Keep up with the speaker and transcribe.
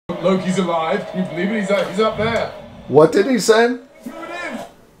Loki's alive. Can you believe it? He's up there. What did he say?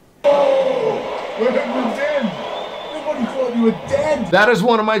 Oh, we're dead. Nobody thought you were dead. That is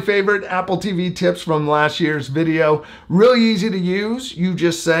one of my favorite Apple TV tips from last year's video. Really easy to use. You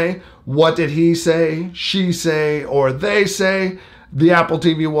just say, what did he say, she say, or they say? The Apple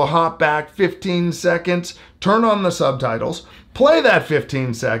TV will hop back 15 seconds, turn on the subtitles, play that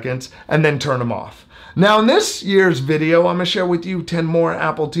 15 seconds, and then turn them off. Now in this year's video, I'm gonna share with you 10 more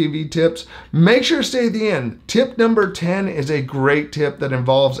Apple TV tips. Make sure to stay at the end. Tip number 10 is a great tip that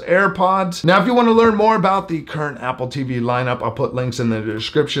involves AirPods. Now, if you wanna learn more about the current Apple TV lineup, I'll put links in the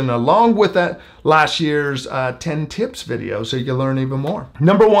description along with that last year's 10 tips video so you can learn even more.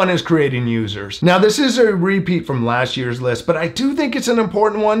 Number 1 is creating users. Now this is a repeat from last year's list, but I do think it's an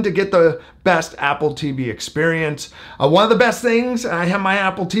important one to get the best Apple TV experience. One of the best things, I have my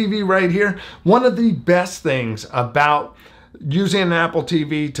Apple TV right here, one of the best things about using an Apple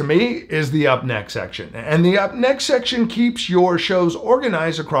TV to me is the Up Next section. And the Up Next section keeps your shows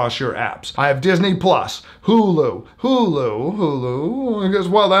organized across your apps. I have Disney Plus, Hulu, because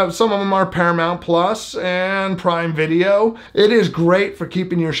well, some of them are Paramount Plus and Prime Video. It is great for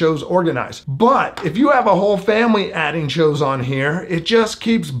keeping your shows organized. But if you have a whole family adding shows on here, it just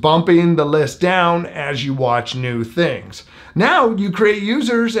keeps bumping the list down as you watch new things. Now you create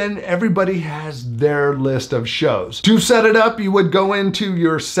users and everybody has their list of shows. To set it up, you would go into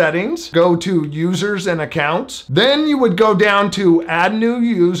your settings, go to users and accounts. Then you would go down to add new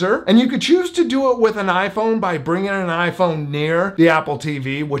user, and you could choose to do it with an iPhone by bringing an iPhone near the Apple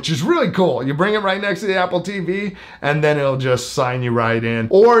TV, which is really cool. You bring it right next to the Apple TV and then it'll just sign you right in.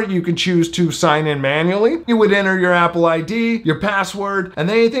 Or you can choose to sign in manually. You would enter your Apple ID, your password, and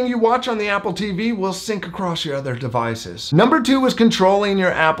then anything you watch on the Apple TV will sync across your other devices. Number 2 is controlling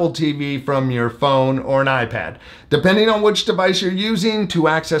your Apple TV from your phone or an iPad. Depending on which device you're using, to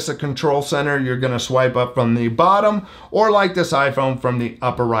access the control center, you're gonna swipe up from the bottom, or like this iPhone, from the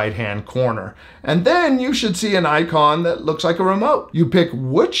upper right-hand corner. And then you should see an icon that looks like a remote. You pick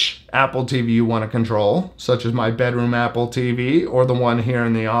which Apple TV you wanna control, such as my bedroom Apple TV or the one here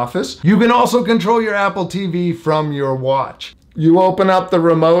in the office. You can also control your Apple TV from your watch. You open up the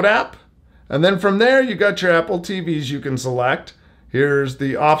remote app, and then from there, you got your Apple TVs you can select. Here's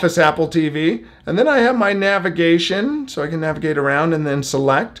the Office Apple TV. And then I have my navigation, so I can navigate around and then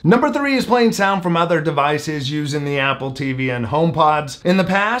select. Number 3 is playing sound from other devices using the Apple TV and HomePods. In the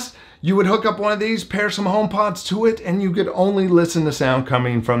past, you would hook up one of these, pair some HomePods to it, and you could only listen to sound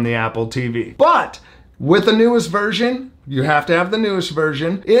coming from the Apple TV. But with the newest version, you have to have the newest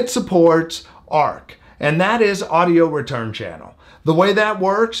version, it supports ARC, and that is Audio Return Channel. The way that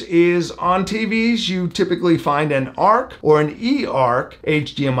works is on TVs, you typically find an ARC or an eARC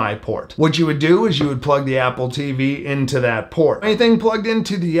HDMI port. What you would do is you would plug the Apple TV into that port. Anything plugged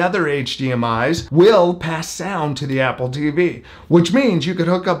into the other HDMIs will pass sound to the Apple TV, which means you could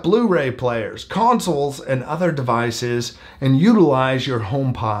hook up Blu-ray players, consoles, and other devices and utilize your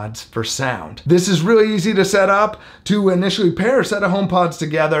HomePods for sound. This is really easy to set up. To initially pair a set of HomePods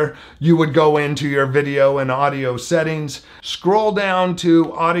together, you would go into your video and audio settings, scroll down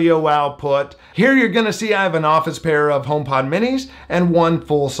to audio output. Here you're gonna see I have an office pair of HomePod Minis and one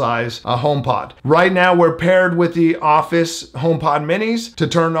full-size HomePod. Right now we're paired with the office HomePod Minis. To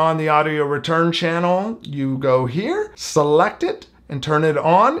turn on the audio return channel, you go here, select it, and turn it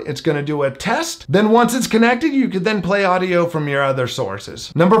on. It's gonna do a test. Then once it's connected, you could then play audio from your other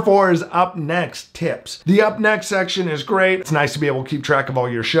sources. Number 4 is Up Next tips. The Up Next section is great. It's nice to be able to keep track of all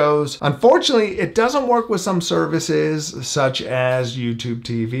your shows. Unfortunately, it doesn't work with some services such as YouTube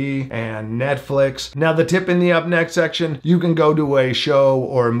TV and Netflix. Now the tip in the Up Next section, you can go to a show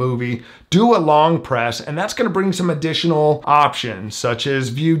or a movie, do a long press, and that's gonna bring some additional options such as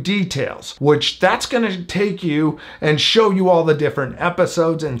view details, which that's gonna take you and show you all the different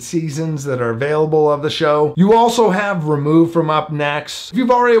episodes and seasons that are available of the show. You also have remove from Up Next. If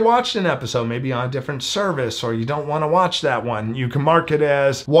you've already watched an episode, maybe on a different service, or you don't wanna watch that one, you can mark it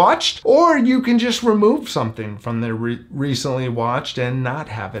as watched, or you can just remove something from the recently watched and not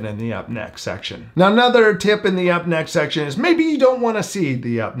have it in the Up Next section. Now another tip in the Up Next section is maybe you don't wanna see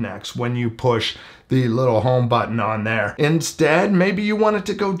the Up Next when you push the little home button on there. Instead, maybe you want it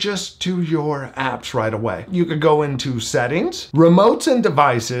to go just to your apps right away. You could go into settings, remotes and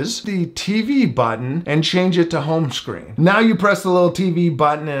devices, the TV button, and change it to home screen. Now you press the little TV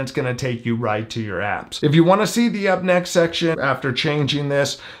button and it's gonna take you right to your apps. If you wanna see the Up Next section after changing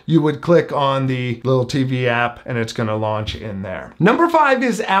this, you would click on the little TV app and it's gonna launch in there. Number 5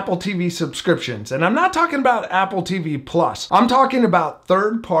 is Apple TV subscriptions. And I'm not talking about Apple TV Plus. I'm talking about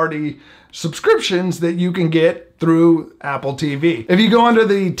third-party subscriptions that you can get through Apple TV. If you go under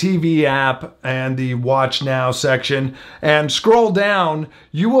the TV app and the Watch Now section and scroll down,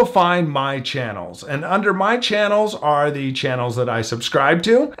 you will find My Channels. And under My Channels are the channels that I subscribe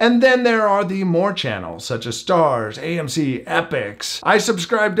to. And then there are the more channels such as Stars, AMC, Epix. I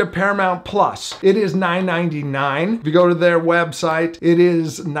subscribe to Paramount Plus. It is $9.99. If you go to their website, it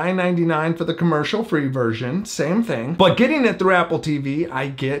is $9.99 for the commercial-free version. Same thing. But getting it through Apple TV, I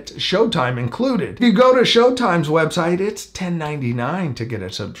get Showtime included. If you go to Showtime's website, it's $10.99 to get a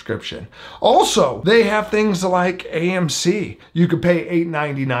subscription. Also, they have things like AMC. You could pay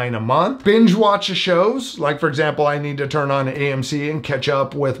 $8.99 a month. Binge watch the shows. Like, for example, I need to turn on AMC and catch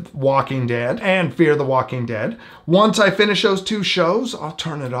up with Walking Dead and Fear the Walking Dead. Once I finish those two shows, I'll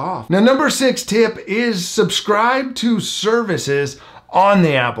turn it off. Now, number 6 tip is subscribe to services on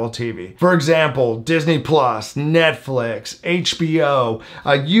the Apple TV. For example, Disney Plus, Netflix, HBO,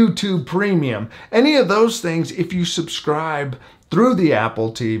 YouTube Premium, any of those things, if you subscribe through the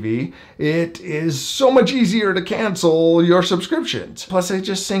Apple TV, it is so much easier to cancel your subscriptions. Plus, they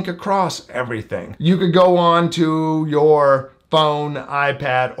just sync across everything. You could go on to your phone,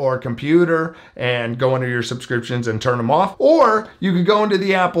 iPad, or computer and go into your subscriptions and turn them off. Or you could go into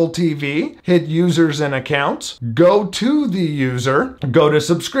the Apple TV, hit users and accounts, go to the user, go to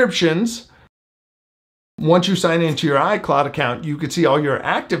subscriptions. Once you sign into your iCloud account, you can see all your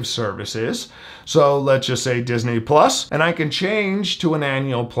active services. So let's just say Disney Plus, and I can change to an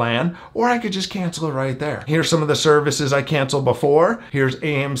annual plan, or I could just cancel it right there. Here's some of the services I canceled before. Here's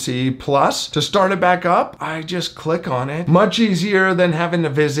AMC Plus. To start it back up, I just click on it. Much easier than having to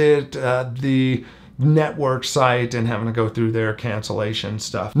visit the network site and having to go through their cancellation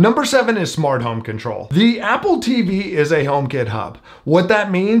stuff. Number 7 is smart home control. The Apple TV is a HomeKit hub. What that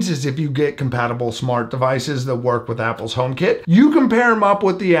means is if you get compatible smart devices that work with Apple's HomeKit, you can pair them up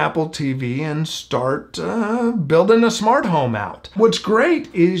with the Apple TV and start building a smart home out. What's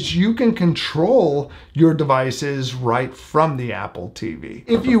great is you can control your devices right from the Apple TV.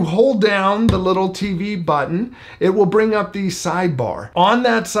 If you hold down the little TV button, it will bring up the sidebar. On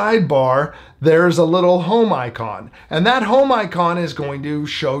that sidebar, there's a little home icon, and that home icon is going to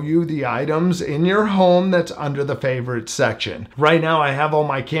show you the items in your home that's under the favorite section. Right now I have all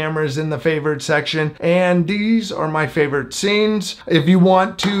my cameras in the favorite section, and these are my favorite scenes. If you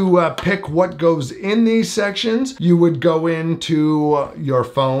want to pick what goes in these sections, you would go into your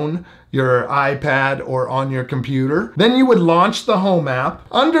phone, your iPad, or on your computer. Then you would launch the Home app.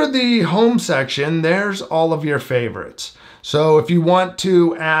 Under the Home section, there's all of your favorites. So if you want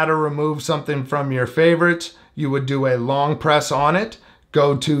to add or remove something from your favorites, you would do a long press on it,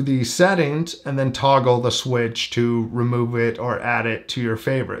 go to the settings, and then toggle the switch to remove it or add it to your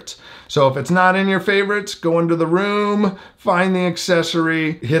favorites. So if it's not in your favorites, go into the room, find the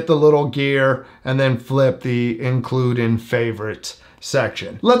accessory, hit the little gear, and then flip the include in favorites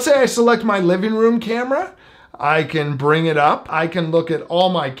section. Let's say I select my living room camera. I can bring it up. I can look at all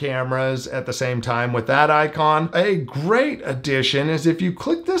my cameras at the same time with that icon. A great addition is if you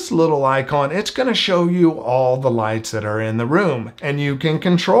click this little icon, it's going to show you all the lights that are in the room, and you can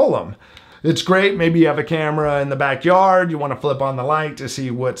control them. It's great. Maybe you have a camera in the backyard. You want to flip on the light to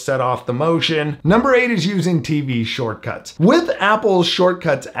see what set off the motion. Number 8 is using TV shortcuts. With Apple's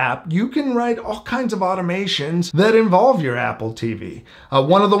Shortcuts app, you can write all kinds of automations that involve your Apple TV.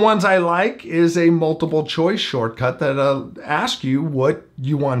 One of the ones I like is a multiple choice shortcut that'll ask you what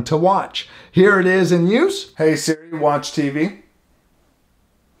you want to watch. Here it is in use. Hey Siri, watch TV.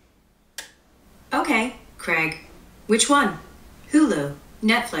 Okay, Craig. Which one? Hulu,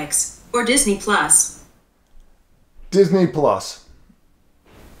 Netflix, or Disney Plus? Disney Plus.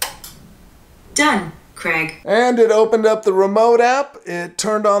 Done, Craig. And it opened up the remote app, it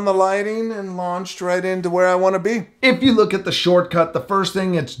turned on the lighting, and launched right into where I want to be. If you look at the shortcut, the first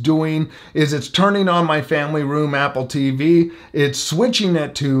thing it's doing is it's turning on my family room Apple TV, it's switching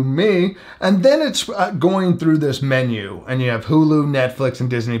it to me, and then it's going through this menu, and you have Hulu, Netflix, and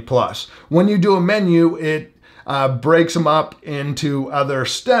Disney Plus. When you do a menu, it breaks them up into other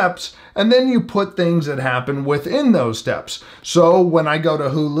steps, and then you put things that happen within those steps. So when I go to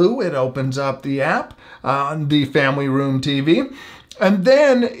Hulu, it opens up the app on the family room TV, and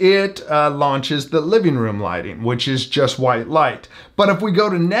then it launches the living room lighting, which is just white light. But if we go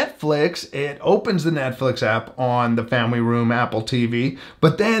to Netflix, it opens the Netflix app on the family room Apple TV,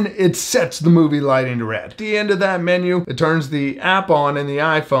 but then it sets the movie lighting to red. At the end of that menu, it turns the app on in the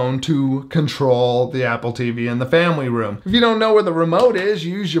iPhone to control the Apple TV in the family room. If you don't know where the remote is,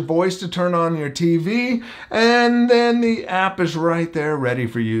 you use your voice to turn on your TV, and then the app is right there ready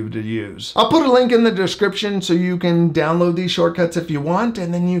for you to use. I'll put a link in the description so you can download these shortcuts if you want,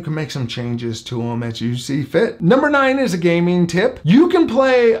 and then you can make some changes to them as you see fit. Number 9 is a gaming tip. You can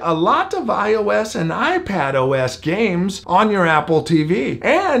play a lot of iOS and iPadOS games on your Apple TV,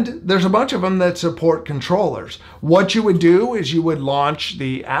 and there's a bunch of them that support controllers. What you would do is you would launch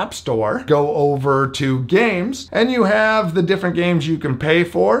the App Store, go over to games, and you have the different games you can pay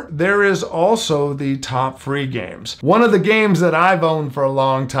for. There is also the top free games. One of the games that I've owned for a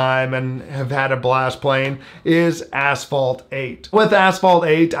long time and have had a blast playing is Asphalt 8. With Asphalt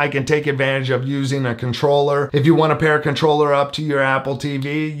 8, I can take advantage of using a controller. If you want to pair a controller up to your Apple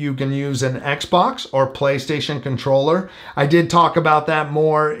TV, you can use an Xbox or PlayStation controller. I did talk about that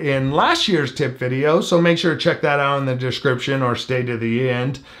more in last year's tip video, so make sure to check that out in the description or stay to the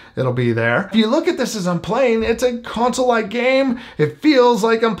end. It'll be there. If you look at this as I'm playing, it's a console-like game. It feels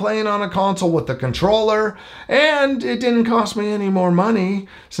like I'm playing on a console with a controller, and it didn't cost me any more money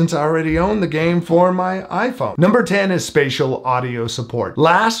since I already own the game for my iPhone. Number 10 is spatial audio support.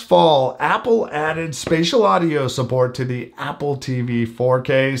 Last fall, Apple added spatial audio support to the Apple TV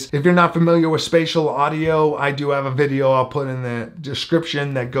 4Ks. If you're not familiar with spatial audio, I do have a video I'll put in the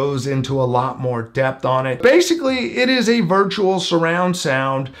description that goes into a lot more depth on it. Basically, it is a virtual surround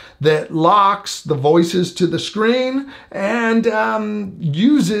sound that locks the voices to the screen and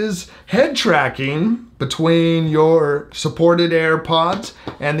uses head tracking between your supported AirPods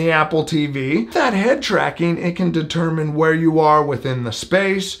and the Apple TV. That head tracking, it can determine where you are within the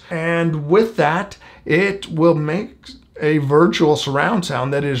space, and with that, it will make a virtual surround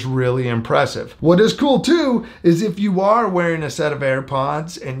sound that is really impressive. What is cool too is if you are wearing a set of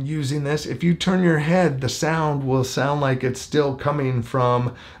AirPods and using this, if you turn your head, the sound will sound like it's still coming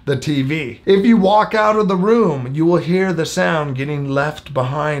from the TV. If you walk out of the room, you will hear the sound getting left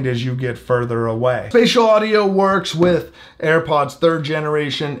behind as you get further away. Spatial audio works with AirPods 3rd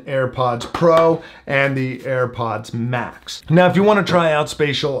generation, AirPods Pro, and the AirPods Max. Now, if you want to try out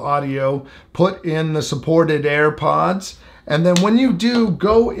spatial audio, put in the supported AirPods, and then when you do,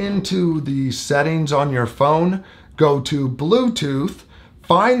 go into the settings on your phone, go to Bluetooth,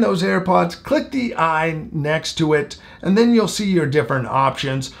 find those AirPods, click the eye next to it, and then you'll see your different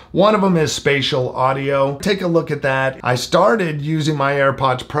options. One of them is spatial audio. Take a look at that. I started using my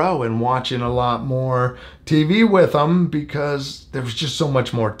AirPods Pro and watching a lot more TV with them because there was just so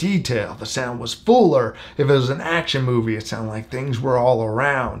much more detail. The sound was fuller. If it was an action movie, it sounded like things were all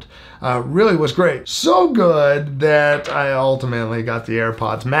around. Really was great. So good that I ultimately got the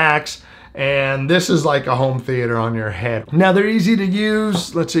AirPods Max. And this is like a home theater on your head. Now they're easy to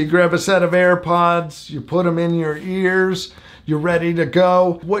use. Let's say you grab a set of AirPods, you put them in your ears, you're ready to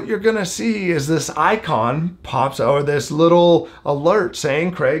go. What you're gonna see is this icon pops or this little alert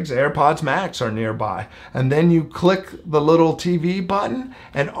saying Craig's AirPods Max are nearby. And then you click the little TV button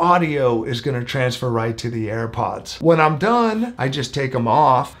and audio is gonna transfer right to the AirPods. When I'm done, I just take them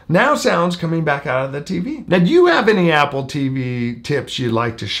off. Now sound's coming back out of the TV. Now, do you have any Apple TV tips you'd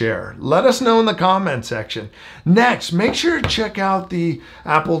like to share? Let us know in the comment section. Next, make sure to check out the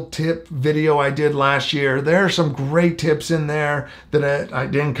Apple tip video I did last year. There are some great tips in there that I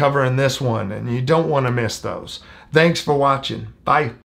didn't cover in this one, and you don't want to miss those. Thanks for watching. Bye.